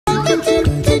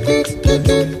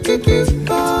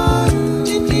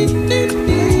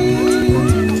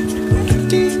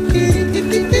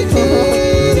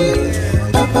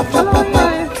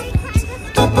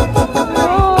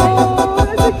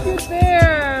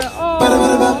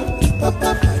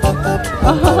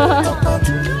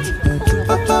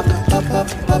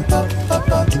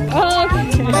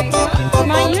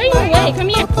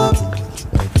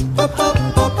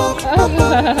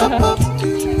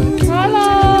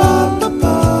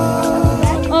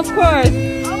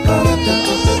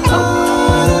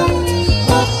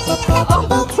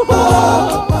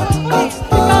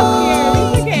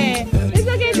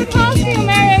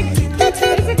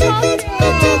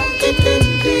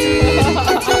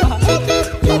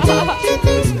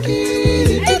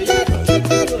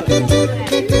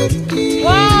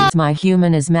My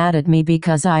human is mad at me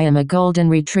because I am a golden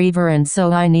retriever, and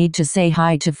so I need to say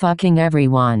hi to fucking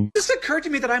everyone. It just occurred to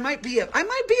me that I might be a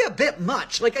bit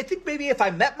much. Like, I think maybe if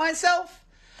I met myself,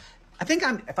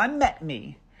 if I met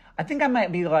me, I think I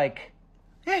might be like,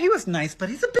 yeah, he was nice, but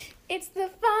he's a bit. It's the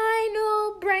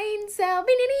final brain cell.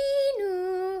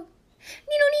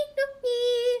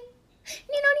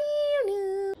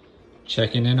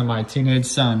 Checking in on my teenage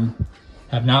son.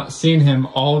 Have not seen him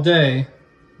all day.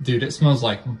 Dude, it smells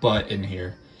like butt in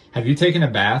here. Have you taken a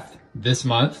bath this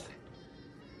month?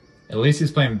 At least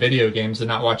he's playing video games and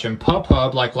not watching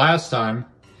Pub like last time.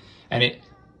 And it...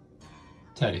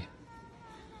 Teddy.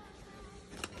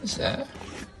 What's that?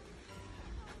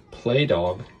 Play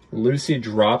dog. Lucy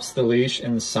drops the leash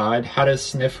inside. How to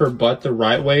sniff her butt the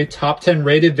right way. Top 10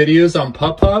 rated videos on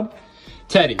Pub.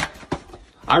 Teddy,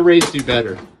 I raised you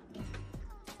better.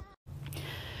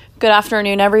 Good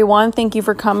afternoon, everyone. Thank you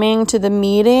for coming to the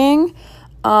meeting.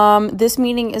 This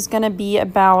meeting is going to be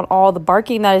about all the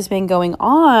barking that has been going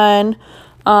on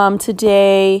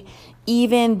today,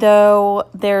 even though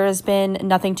there has been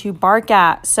nothing to bark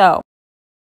at. So.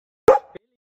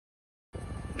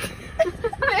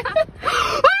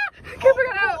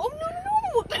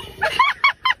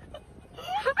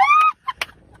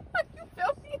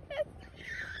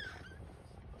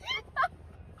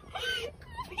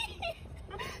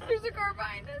 There's a car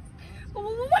behind us.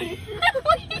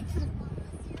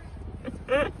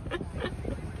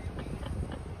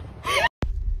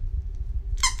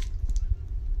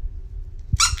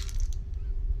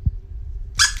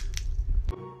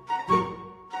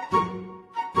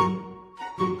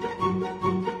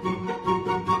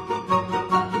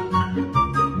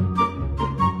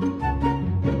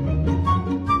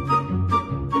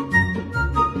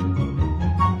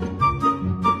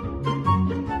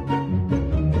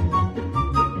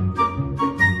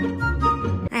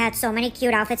 So many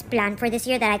cute outfits planned for this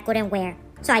year that I couldn't wear.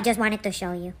 So I just wanted to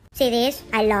show you. See this?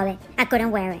 I love it. I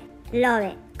couldn't wear it. Love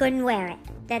it. Couldn't wear it.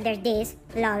 Then there's this.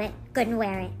 Love it. Couldn't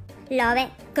wear it. Love it.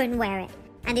 Couldn't wear it.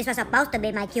 And this was supposed to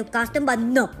be my cute costume, but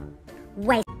no.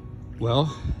 Wait.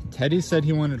 Well, Teddy said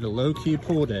he wanted a low-key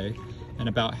pool day. And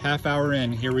about half hour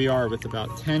in, here we are with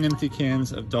about 10 empty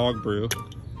cans of dog brew.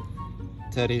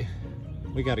 Teddy,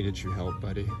 we gotta get you help,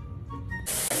 buddy.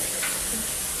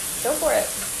 Go for it.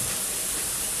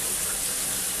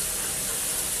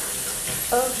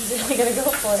 Oh, he's really gonna go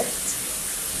for it.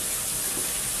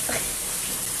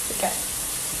 Okay.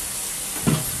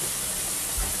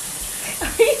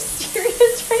 Are you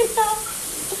serious right now?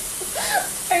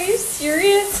 Are you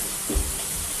serious?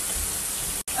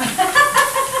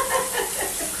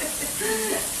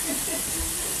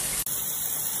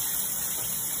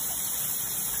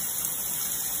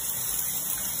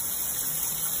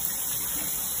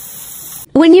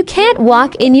 When you can't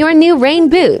walk in your new rain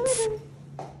boots.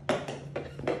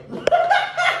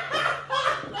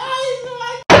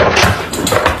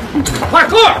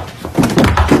 Parkour!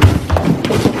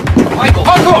 Michael!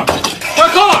 Parkour!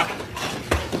 Parkour!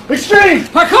 Extreme!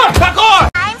 Parkour! Parkour!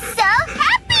 I'm so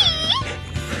happy!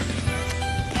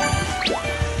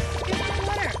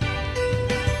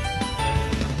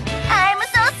 I'm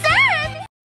so sad!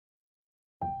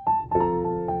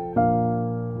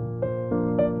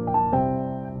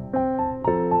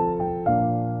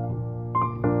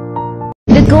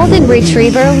 The golden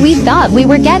retriever we thought we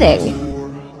were getting.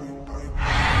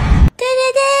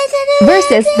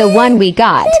 Versus the one we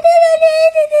got.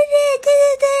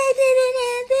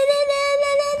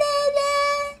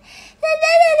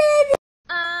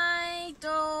 I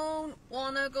don't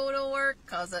wanna go to work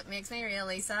cause it makes me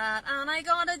really sad, and I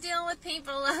gotta deal with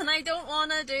people and I don't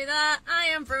wanna do that. I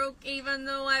am broke even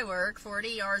though I work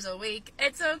 40 hours a week.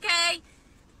 It's okay.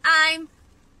 I'm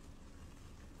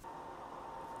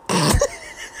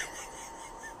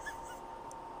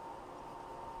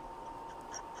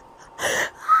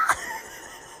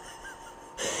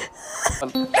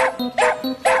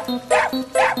Bye.